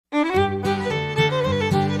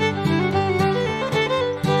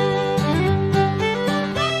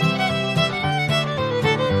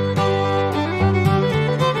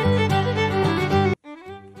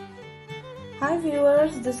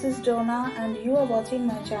you are watching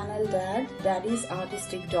my channel Daddy's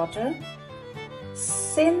Artistic Daughter.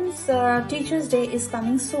 Since Teachers Day is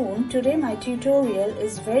coming soon, today my tutorial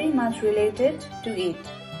is very much related to it,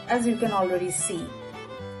 as you can already see.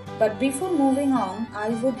 But before moving on, I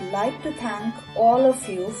would like to thank all of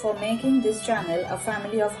you for making this channel a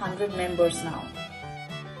family of 100 members now.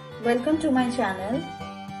 Welcome to my channel,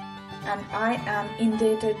 and I am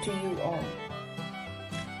indebted to you all.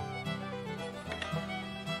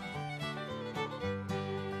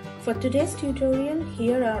 For today's tutorial,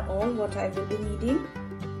 here are all what I will be needing: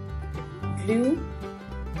 glue,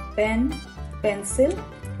 pen, pencil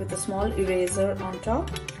with a small eraser on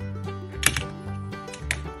top,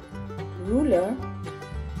 ruler,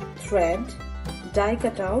 thread, die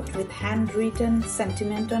cut out with handwritten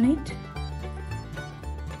sentiment on it,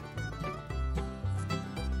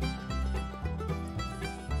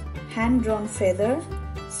 hand drawn feather,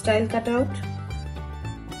 style cutout.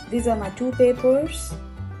 These are my two papers,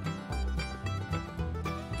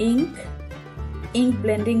 ink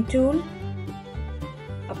blending tool,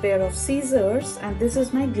 a pair of scissors, and this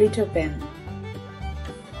is my glitter pen.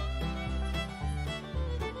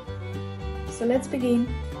 So let's begin.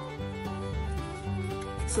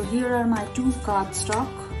 So here are my two cardstock.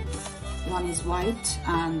 One is white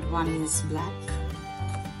and one is black.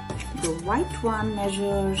 The white one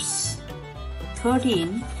measures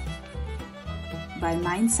 13 by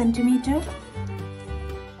 9 centimeter,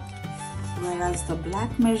 whereas the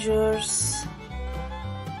black measures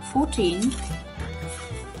 14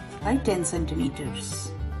 by 10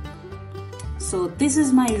 centimeters. So this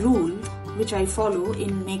is my rule which I follow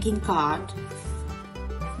in making card.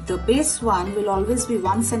 The base one will always be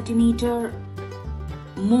 1 centimeter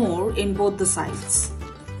more in both the sides.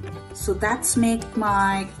 So that's make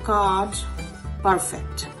my card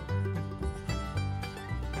perfect.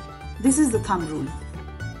 This is the thumb rule.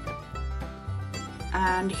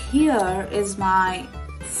 And here is my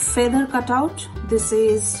feather cutout. This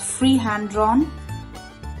is free hand drawn,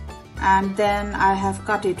 and then I have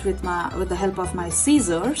cut it with the help of my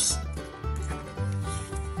scissors.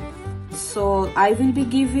 So I will be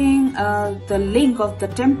giving the link of the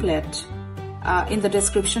template in the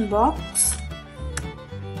description box.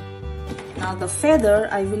 Now the feather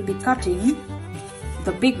I will be cutting,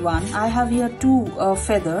 the big one. I have here two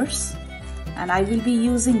feathers, and I will be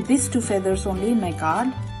using these two feathers only in my card.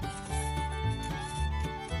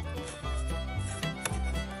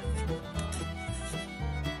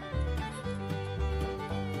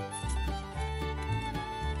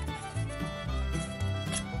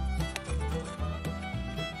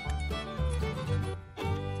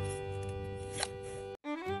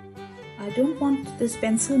 I don't want this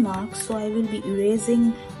pencil marks, so I will be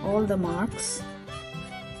erasing all the marks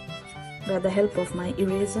by the help of my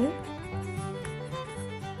eraser.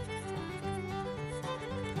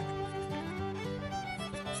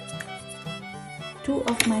 Two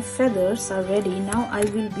of my feathers are ready. Now I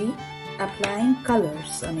will be applying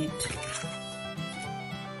colors on it.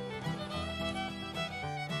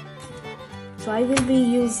 So I will be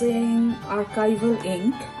using archival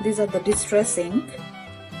ink. These are the distress ink,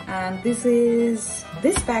 and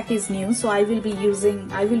this pack is new, so I will be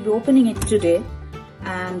opening it today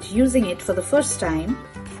and using it for the first time.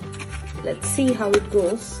 Let's see how it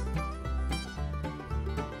goes.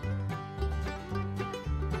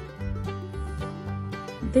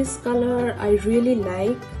 This color I really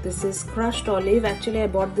like. This is crushed olive. Actually I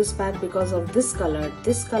bought this pack because of this color.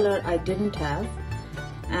 This color I didn't have,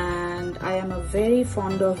 and I am a very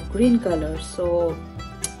fond of green color, so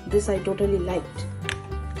this I totally liked.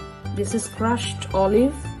 This is crushed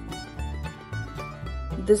olive.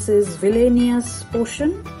 This is Villainious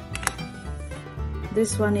Potion.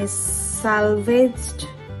 This one is Salvaged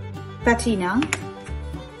Patina,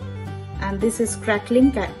 and this is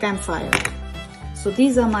Crackling Campfire. So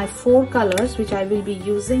these are my four colors which I will be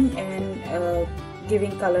using in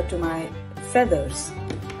giving color to my feathers.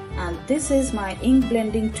 And this is my ink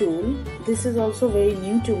blending tool. This is also very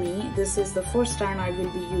new to me. This is the first time I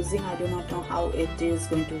will be using. I do not know how it is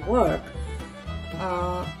going to work.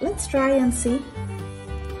 Let's try and see.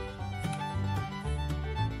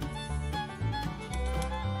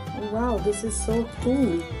 Oh, wow, this is so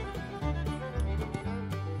cool.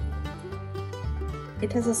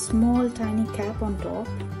 It has a small tiny cap on top,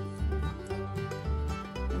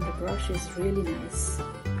 and the brush is really nice.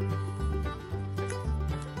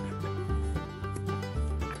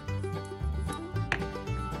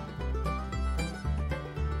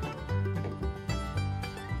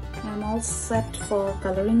 I'm all set for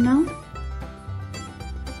coloring now.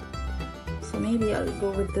 So maybe I'll go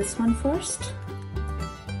with this one first.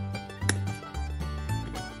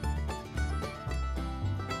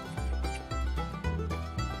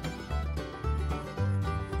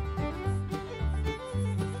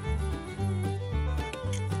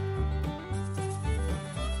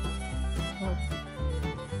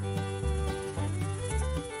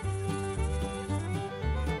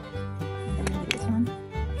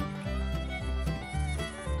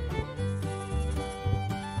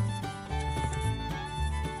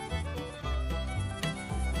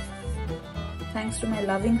 thanks to my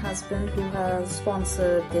loving husband who has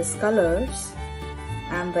sponsored these colors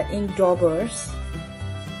and the ink daubers.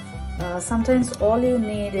 Sometimes all you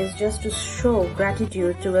need is just to show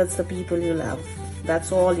gratitude towards the people you love.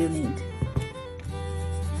 That's all you need.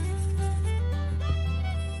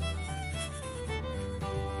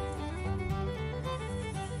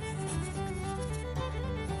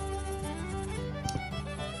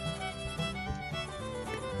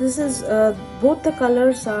 This is both the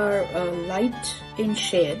colors are light in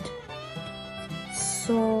shade,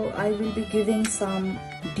 so I will be giving some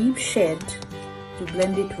deep shade to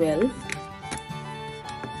blend it well.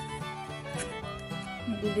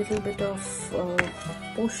 Maybe a little bit of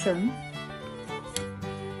potion.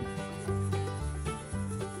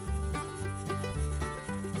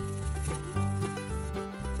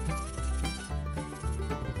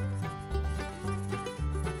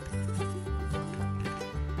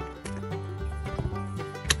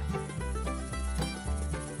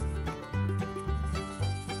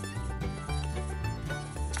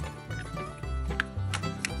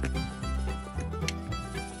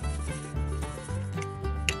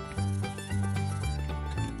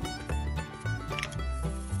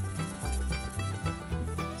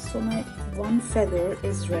 So my one feather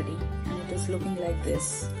is ready and it is looking like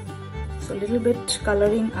this. So a little bit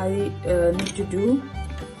coloring I need to do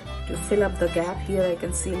to fill up the gap. Here I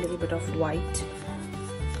can see a little bit of white.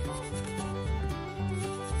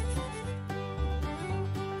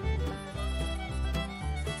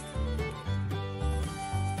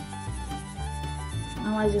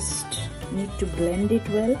 Now I just need to blend it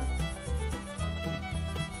well.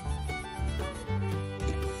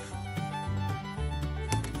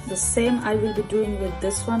 The same I will be doing with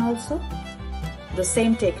this one also. The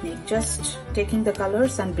same technique, just taking the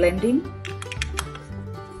colors and blending.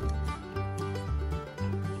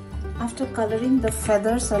 After coloring, the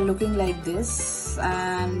feathers are looking like this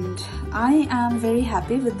and I am very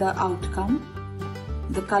happy with the outcome.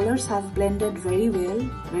 The colors have blended very well,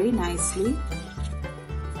 very nicely.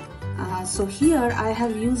 So here I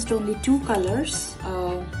have used only two colors,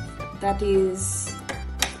 that is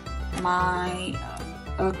my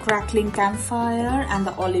crackling campfire and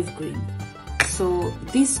the olive green. So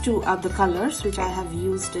these two are the colors which I have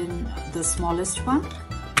used in the smallest one.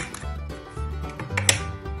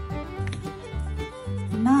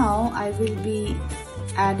 Now I will be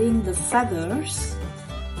adding the feathers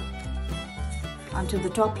onto the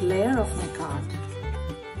top layer of my card.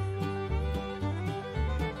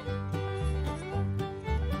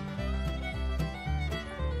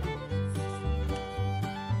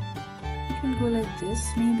 Go like this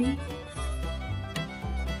maybe.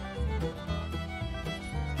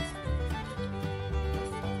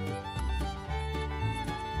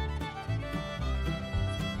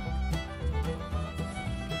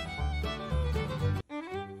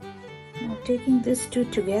 Now taking these two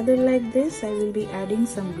together like this, I will be adding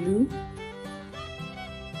some glue.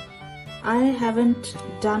 I haven't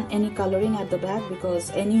done any coloring at the back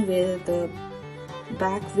because anyway the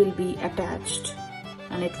back will be attached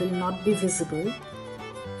and it will not be visible.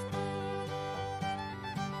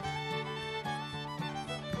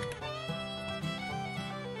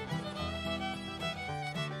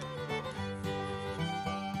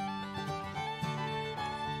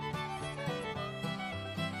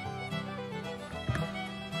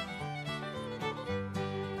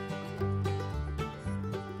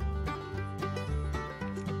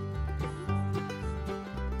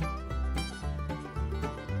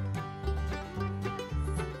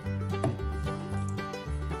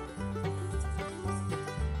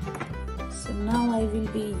 So now I will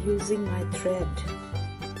be using my thread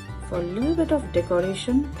for a little bit of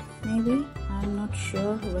decoration, maybe. I'm not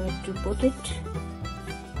sure where to put it.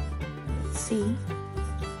 Let's see.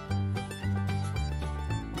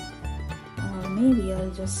 Or maybe I'll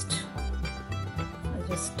just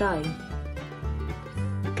tie.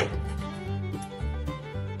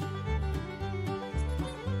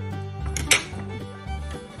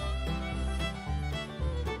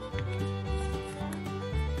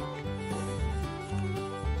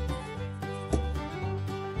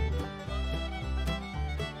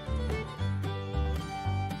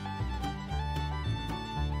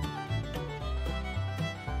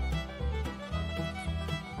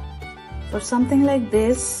 For something like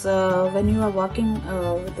this, when you are working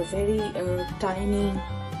with a very tiny,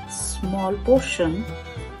 small portion,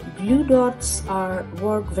 glue dots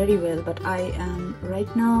work very well. But I am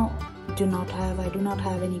right now I do not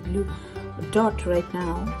have any glue dot right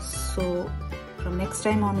now. So from next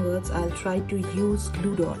time onwards, I'll try to use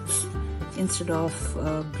glue dots instead of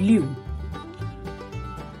glue.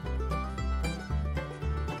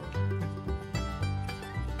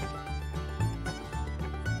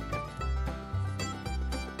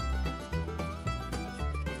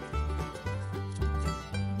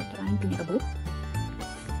 making a book.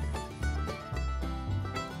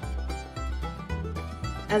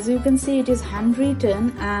 As you can see, it is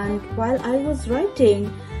handwritten, and while I was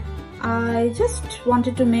writing, I just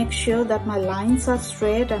wanted to make sure that my lines are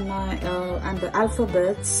straight and the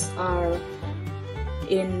alphabets are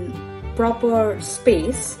in proper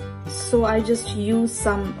space. So I just use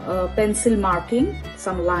some pencil marking,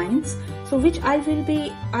 some lines, so which I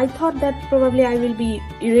thought that probably I will be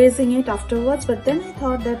erasing it afterwards, but then I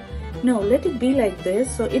thought that no, let it be like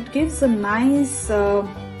this. So it gives a nice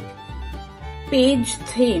page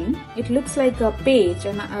theme. It looks like a page,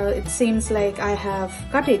 and it seems like I have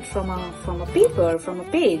cut it from a paper, from a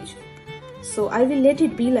page. So I will let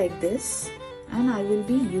it be like this, and I will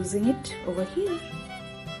be using it over here.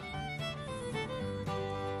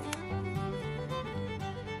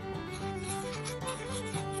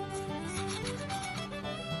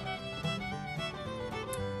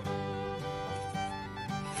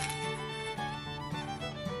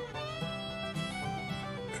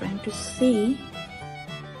 Trying to see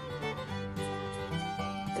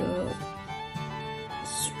the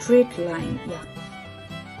straight line. Yeah.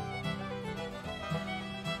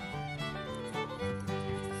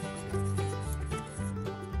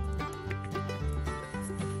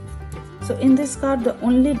 So in this card, the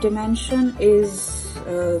only dimension is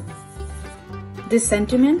this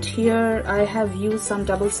sentiment. Here I have used some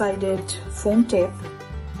double-sided foam tape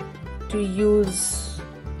to use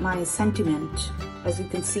my sentiment, as you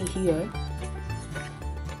can see here.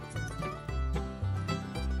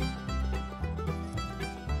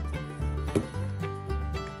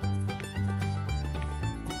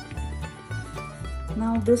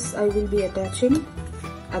 Now this I will be attaching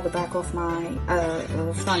at the back of my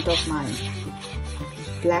front of my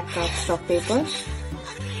black cardstock paper.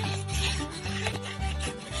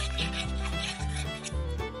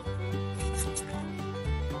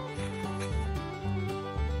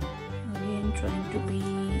 Again, trying to be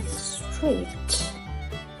straight.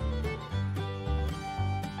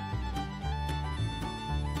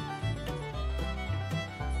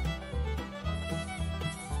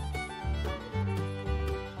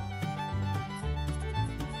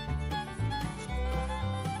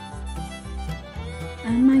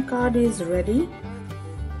 And my card is ready.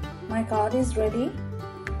 My card is ready.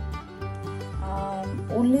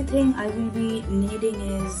 Only thing I will be needing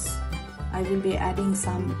is I will be adding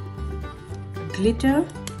some glitter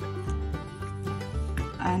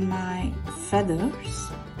and my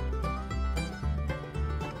feathers.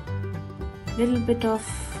 Little bit of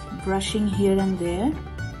brushing here and there.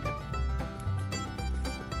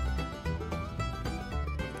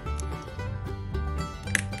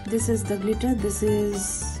 This is the glitter. This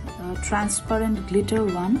is a transparent glitter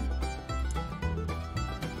one.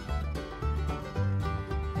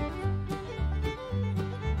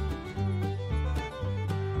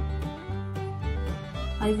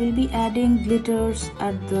 I will be adding glitters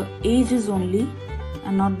at the edges only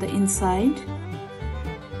and not the inside.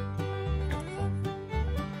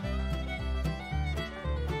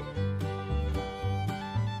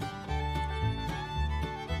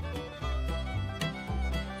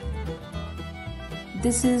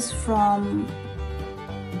 This is from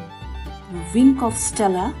Wink of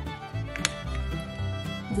Stella.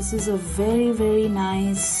 This is a very, very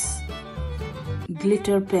nice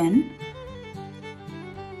glitter pen.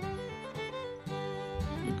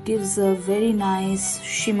 It gives a very nice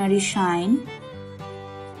shimmery shine.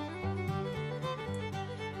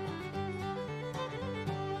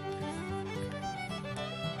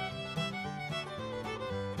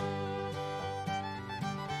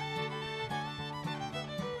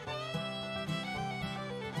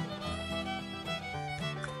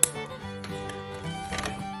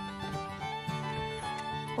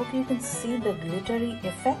 Hope you can see the glittery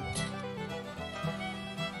effect.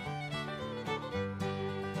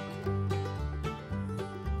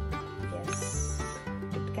 Yes,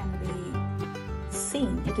 it can be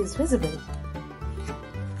seen, it is visible.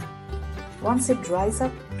 Once it dries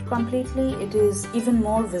up completely, it is even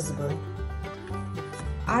more visible.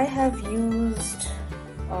 I have used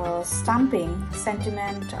stamping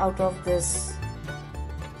sentiment out of this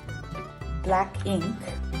black ink.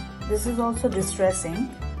 This is also distress ink.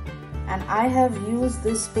 And I have used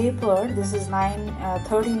this paper. This is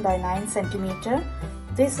 13 by 9 centimeter.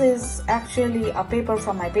 This is actually a paper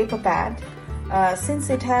from my paper pad. Since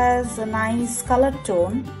it has a nice color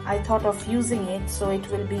tone, I thought of using it so it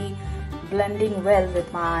will be blending well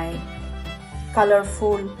with my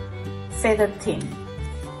colorful feather theme.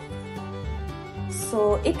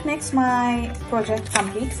 So it makes my project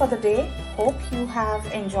complete for the day. Hope you have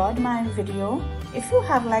enjoyed my video. If you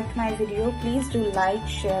have liked my video, please do like,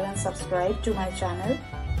 share and subscribe to my channel.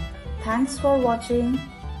 Thanks for watching.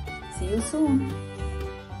 See you soon.